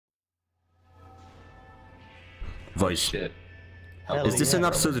voice. Shit. Is this an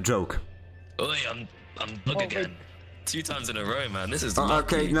absolute joke? Oi, I'm bug again. 2 times in a row, man. This is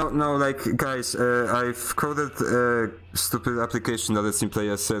okay, no, like, guys, I've coded a stupid application that lets me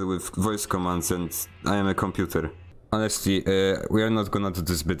play SL with voice commands, and I am a computer. Honestly, we are not gonna do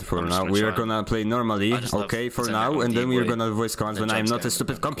this bit for now. We are gonna play normally, okay, for now, and then we are gonna voice commands when I'm not a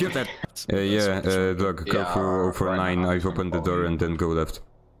stupid computer. Doug, go through 049. I've opened the door and then go left.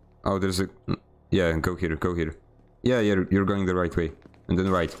 Oh, there's a... Yeah, go here, go here. Yeah, you're going the right way. And then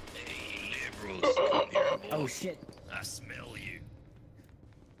right. Hey, liberals, come here, boy. Oh shit. I smell you.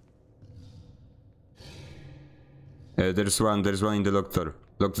 There's one in the locked door.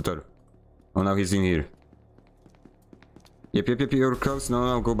 Locked door. Oh, now he's in here. Yep, you're close.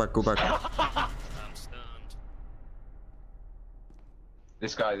 No, go back. I'm stunned.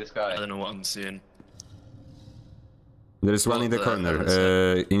 This guy. I don't know what I'm seeing. There's one in the corner.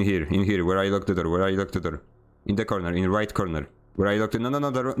 In here, where I locked the door. In the corner, in the right corner. Where I locked it. No,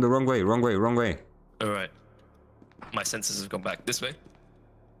 the wrong way. Alright. My senses have gone back. This way?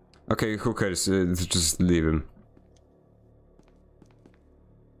 Okay, who cares? Just leave him.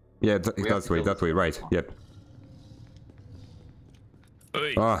 Yeah, that way, right. Yep.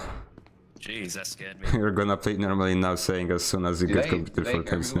 Oi. Ah. Jeez, that scared me. You're gonna play normally now, saying as soon as you get computer for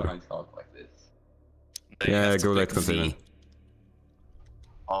times now. Like this. Yeah, go light containment.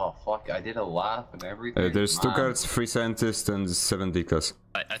 Oh fuck, I did a laugh and everything. There's 2 guards, 3 scientists, and 7 D-class.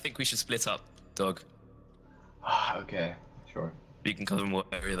 I think we should split up, Dog. Okay, sure. We can cover more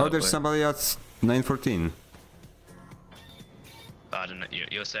area that Oh, there's way. somebody at 914. I don't know,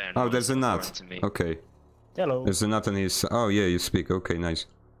 you're saying... Oh, there's a nut. Okay. Hello. There's a nut on his... Oh, yeah, you speak. Okay, nice.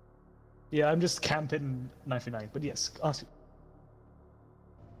 Yeah, I'm just camping 99, but yes, ask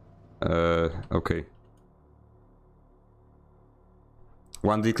you. Okay.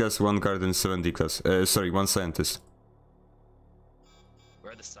 1 D-class, 1 guard, and 7 D-class. Sorry, 1 scientist.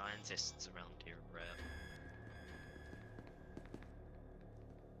 Where are the scientists around here, bro?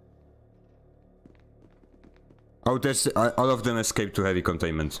 Oh, there's... all of them escaped to heavy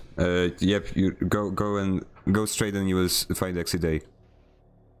containment. Yep, you go straight and you will find exit A.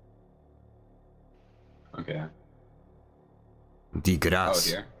 Okay. The grass. Oh,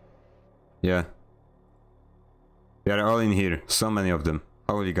 here? Yeah. They are all in here. So many of them.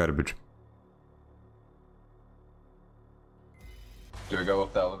 Holy garbage. Do we go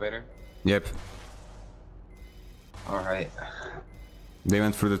up the elevator? Yep. Alright. They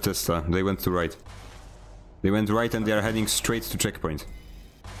went through the Tesla. They went to right. They went right and they are heading straight to checkpoint.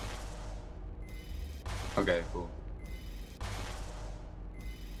 Okay, cool.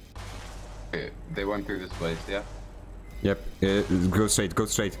 Okay, they went through this place, yeah? Yep. Go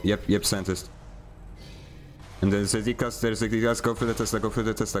straight. Yep, scientist. And there's a D-class, there's a D-class. Go for the Tesla.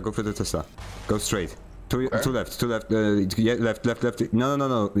 Go straight. To left. Yeah, left.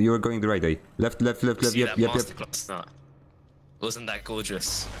 No. You were going the right way. Left. See Yep. that masterclass, that? Wasn't that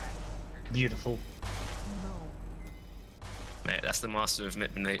gorgeous? Beautiful. Mate, that's the master of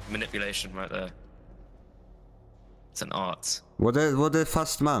manipulation right there. It's an art. What a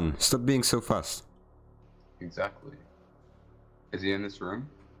fast man. Stop being so fast. Exactly. Is he in this room?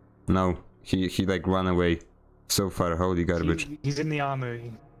 No, he like ran away. So far, holy garbage. He's in the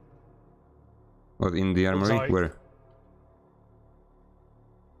armory. What, in the armory? sorry. Where?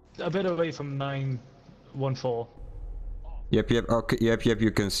 A bit away from 914. Yep, okay, yep,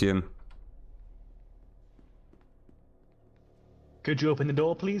 you can see him. Could you open the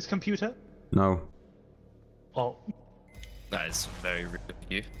door, please, computer? No. Oh, That is very rude of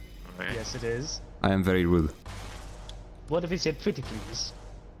you. Alright. yes it is. I am very rude. What if he said pretty please?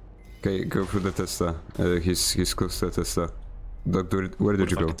 Okay, go through the Tesla. He's close to the Tesla. Dog, where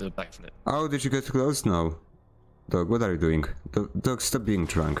did you go? Do a backflip? Oh, did you get close? No. Dog, what are you doing? Dog, stop being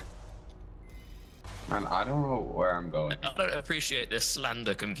drunk. Man, I don't know where I'm going. I don't appreciate this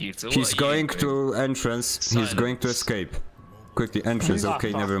slander, computer. What He's are you going doing? to entrance. He's going to escape. Quickly, entrance.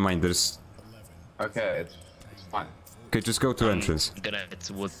 Okay, never mind. There's... Okay, it's fine. Okay, just go to entrance. I'm gonna head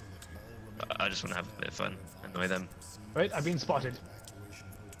towards... I just want to have a bit of fun. Annoy them. Right, I've been spotted.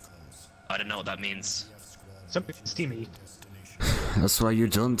 I don't know what that means. Something steamy. That's why you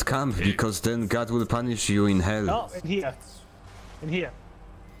don't camp, because then God will punish you in hell. Oh, in here. In here.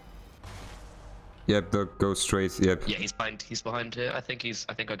 Yep, Dog, go straight. Yep. Yeah, he's behind here. I think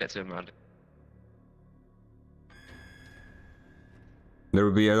I'll get to him around. There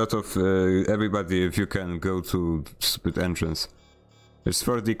will be a lot of everybody if you can go to split entrance. There's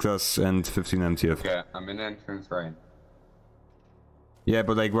 4 D-class and 15 MTF. Okay, I'm in entrance right. Yeah,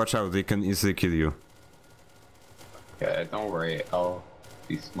 but like, watch out, they can easily kill you. Okay, don't worry, I'll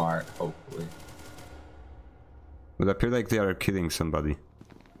be smart, hopefully. But I appear like they are killing somebody.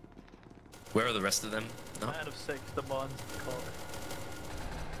 Where are the rest of them? No. Out of 6, the bonds call it.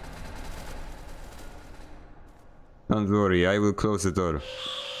 Don't worry, I will close the door.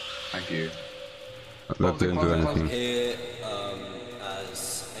 Thank you. That didn't do anything. Here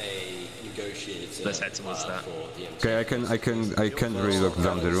as a negotiator. Let's head towards that. Okay, I can't really lock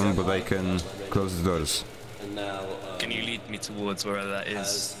down the room, but I can close the doors. And now, Can you lead me towards wherever that is?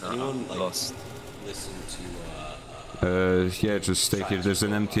 has No, anyone I'm like, lost. listen to Yeah, just stay here. There's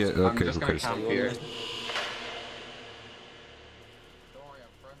an empty. I'm Okay, just who gonna cares? camp here. uh, Don't worry,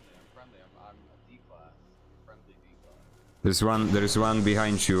 I'm friendly. I'm a D-class. Friendly D-class. There's one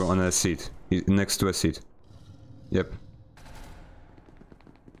behind you on a seat, next to a seat. Yep,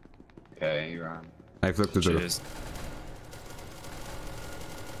 Okay, you're on. I've locked the door. Cheers.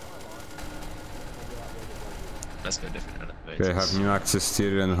 Let's go different elevators. Okay, I have new access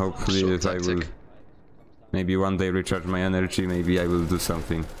here, and hopefully Short if I will tactic. maybe one day recharge my energy, maybe I will do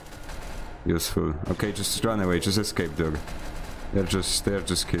something useful. Okay, just run away, just escape, dog. They're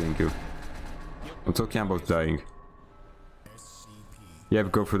just killing you. I'm talking about dying.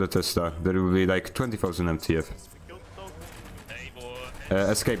 Yep, go for the Tesla. There will be like 20,000 MTF. Hey, boy.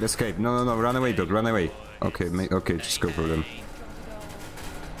 Escape. No, run away, dog, run away. Okay, okay, just go for them.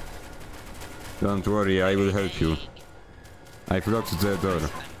 Don't worry, I will help you. I've locked the door. I'm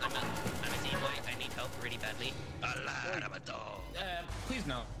a D-boy, I need help really badly. I'm a dog. Please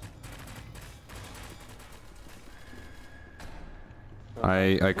no.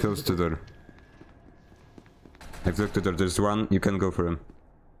 I closed the door. I've locked the door. There's one. You can go for him.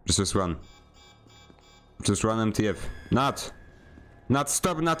 Just one. Just one MTF. Not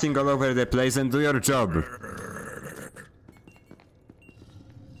stop nothing all over the place and do your job.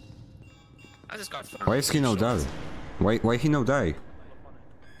 I just got Why is he no die? Why he no die?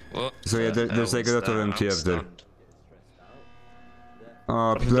 What? So yeah, there's like a lot of MTF there.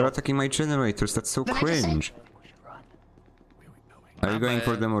 Oh, people are attacking my generators. That's so cringe. Are you going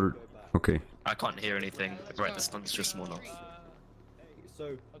for them or? Okay. I can't hear anything. Right, the sun's just worn off.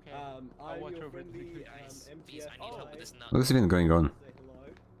 So, I'll watch over the Guys, please, I need help with this nut. What is even going on?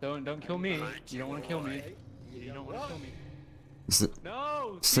 Don't kill me. You don't want to kill me. You don't want to kill me.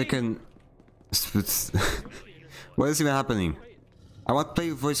 No. Second. What is even happening? I want to play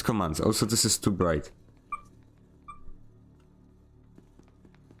with voice commands. Also, this is too bright.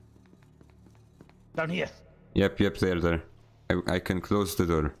 Down here. Yep, they're there. I can close the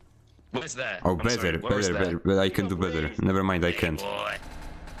door. Where's there? Oh, I'm sorry, where is there? better. But I can do better. Never mind, I can't. Boy.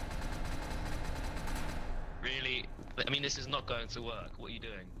 Really? I mean, this is not going to work. What are you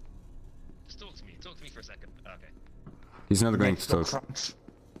doing? Just talk to me. Talk to me for a second. Okay. He's not going to talk.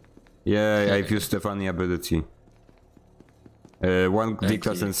 Yeah, I've used the funny ability. 1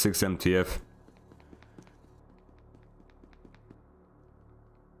 D-class and 6 MTF.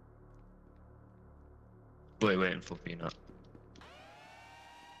 Boy, waiting for Peanut.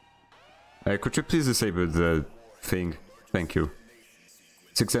 Could you please disable the thing? Thank you.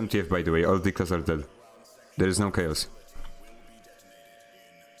 6 MTF, by the way. All D-class are dead. There is no chaos.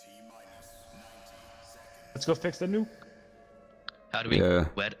 Let's go fix the nuke. How do we? Yeah.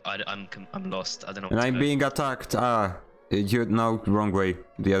 Where? I'm lost. I don't know. And What I'm to do. being attacked. Ah, you no, wrong way.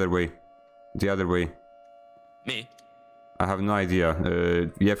 The other way. The other way. Me? I have no idea.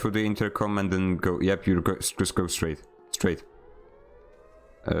 Yeah, through the intercom and then go. Yep, you go, just go straight. Straight.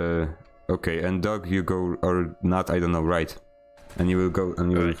 Okay, and dog, you go or not? I don't know. Right, and you will go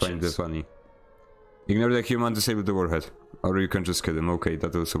and you will find the cheers. funny. Ignore the human, disable the warhead, or you can just kill him. Okay,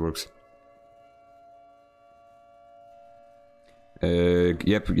 that also works.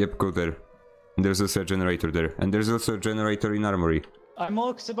 Yep, go there. There's also a generator there, and there's also a generator in armory. I'm all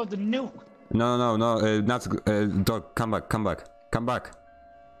about the nuke. No, not dog. Come back.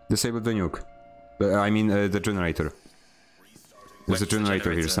 Disable the nuke. I mean the generator. There's Where's a the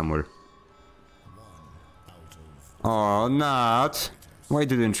generator here generator? somewhere. Oh, not. Why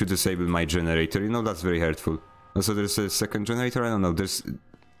didn't you disable my generator? You know that's very hurtful. Also, there's a second generator. I don't know. There's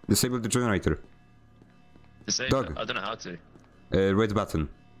disable the generator. Dog. I don't know how to. Red button.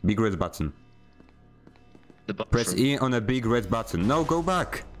 Big red button. The button. Press E on a big red button. No, go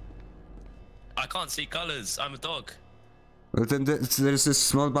back. I can't see colors. I'm a dog. Well, then there's this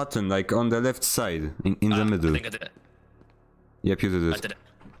small button like on the left side, in the middle. I think I did it. Yep, you did it. I did it.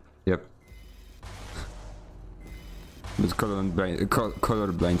 Yep. But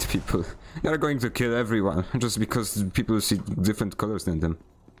colorblind people, you're going to kill everyone just because people see different colors than them.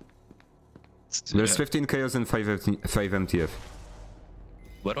 There's 15 chaos and 5 MTF.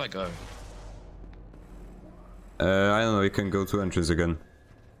 Where do I go? I don't know. You can go to entrance again.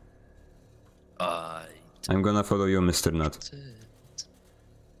 I'm gonna follow you, Mr. Nut.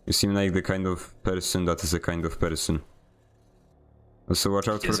 You seem like the kind of person that is a kind of person. Also watch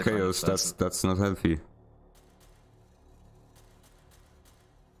out He is for a kind of chaos, person. that's not healthy.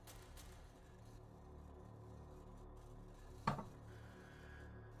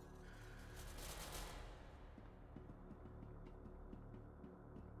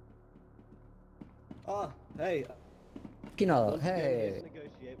 Ah, hey. Pino, Once again, hey. let's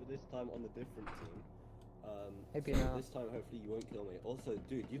negotiate, but this time on a different team. Hey, Pino. This time, hopefully, you won't kill me. Also,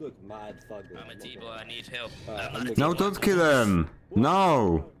 dude, you look mad fugly. I'm a T-boy, I need help. Alright, I'm a No, don't kill him!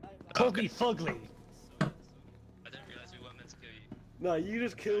 No! Call me fugly. I didn't realize we weren't meant to kill you. No, you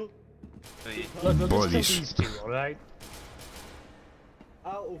just kill. Look, Polish. let's kill these two, alright?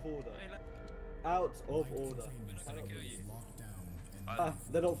 Out of order. Out of order. I'm gonna kill you. Ah,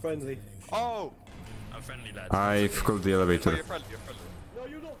 they're not friendly. Oh! I'm friendly, lads. I've called the Oh, elevator. you're friendly, you're friendly. No,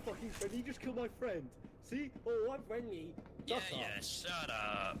 you're not fucking friendly. You just killed my friend. See? Oh, I'm friendly. Yeah, Shut up. yeah, shut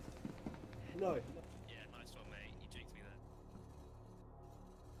up. No. Yeah, nice one, mate. You jinxed me there.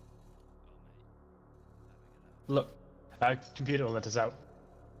 Oh, mate. Look, our computer will let us out.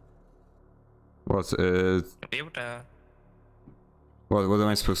 What, Computer. what am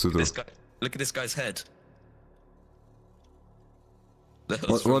I supposed to do? This guy. Look at this guy's head. The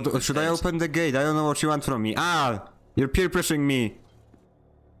hell's What, wrong with should I head? open the gate? I don't know what you want from me. Ah! You're peer pressuring me!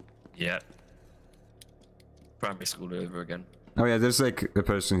 Yeah. Primary school over again. Oh yeah, there's like a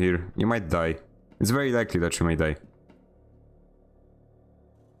person here. You might die. It's very likely that you may die.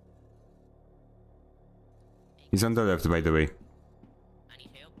 He's on the left, by the way. I need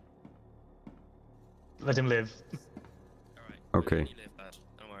help. Let him live. Alright. Okay. You live bad.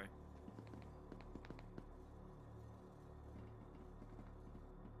 Don't worry.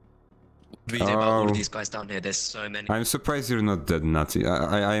 What do we do about all Oh. of these guys down here? There's so many. I'm surprised you're not dead, Natty.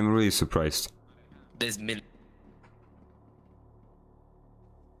 I am really surprised. There's millions.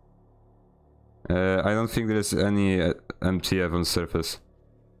 I don't think there's any MTF on surface.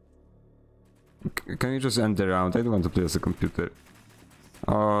 Can you just end the round? I don't want to play as a computer.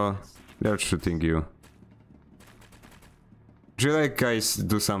 Oh, they're shooting you. Would you like guys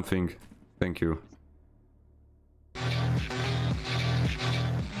do something? Thank you.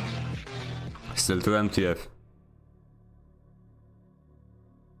 Still 2 MTF.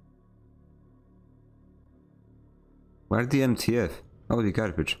 Where the MTF? Holy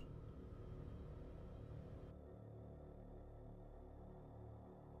garbage.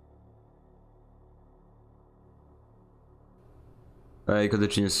 I got a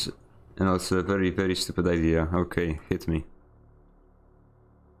genius and also a very, very stupid idea. Okay, hit me.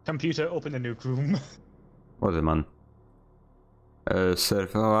 Computer, open the nuke room. What a man.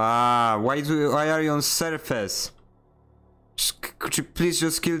 Surf. Oh, why are you on surface? Could you please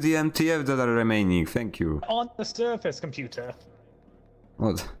just kill the MTF that are remaining? Thank you. On the surface, computer.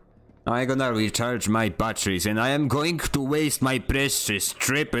 What? I'm gonna recharge my batteries and I am going to waste my precious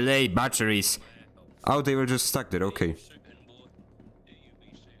AAA batteries. Oh, they were just stuck there, okay.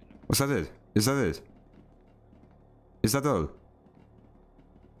 Was that it? Is that it? Is that all?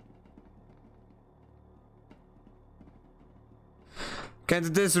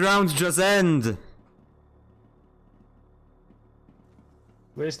 Can't this round just end?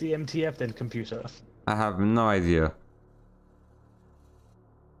 Where's the MTF then, computer? I have no idea.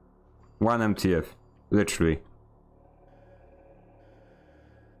 1 MTF, literally.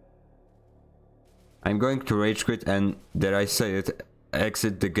 I'm going to rage quit and, dare I say it,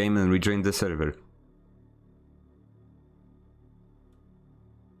 exit the game and rejoin the server.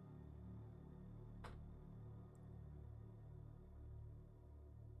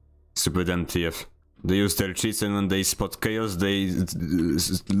 Stupid MTF. They use their cheats and when they spot chaos, they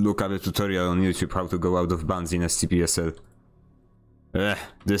look at a tutorial on YouTube how to go out of bounds in scpsl. Ugh,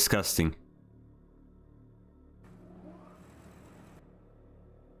 disgusting.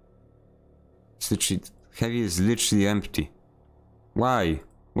 The cheat heavy is literally empty. Why?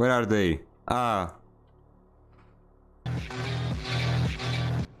 Where are they? Ah.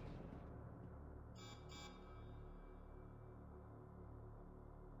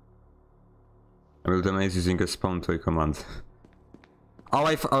 I will donate using a spawn toy command. Oh,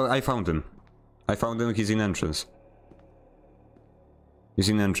 I found him. I found him, he's in entrance. He's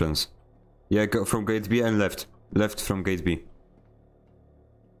in entrance. Yeah, go from gate B and left. Left from gate B.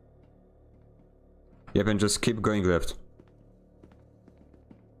 Yep, and just keep going left.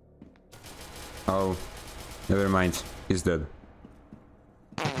 Oh, never mind. He's dead.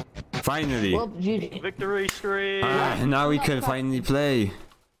 Finally! Well, GG. Victory streak! Now we can finally play.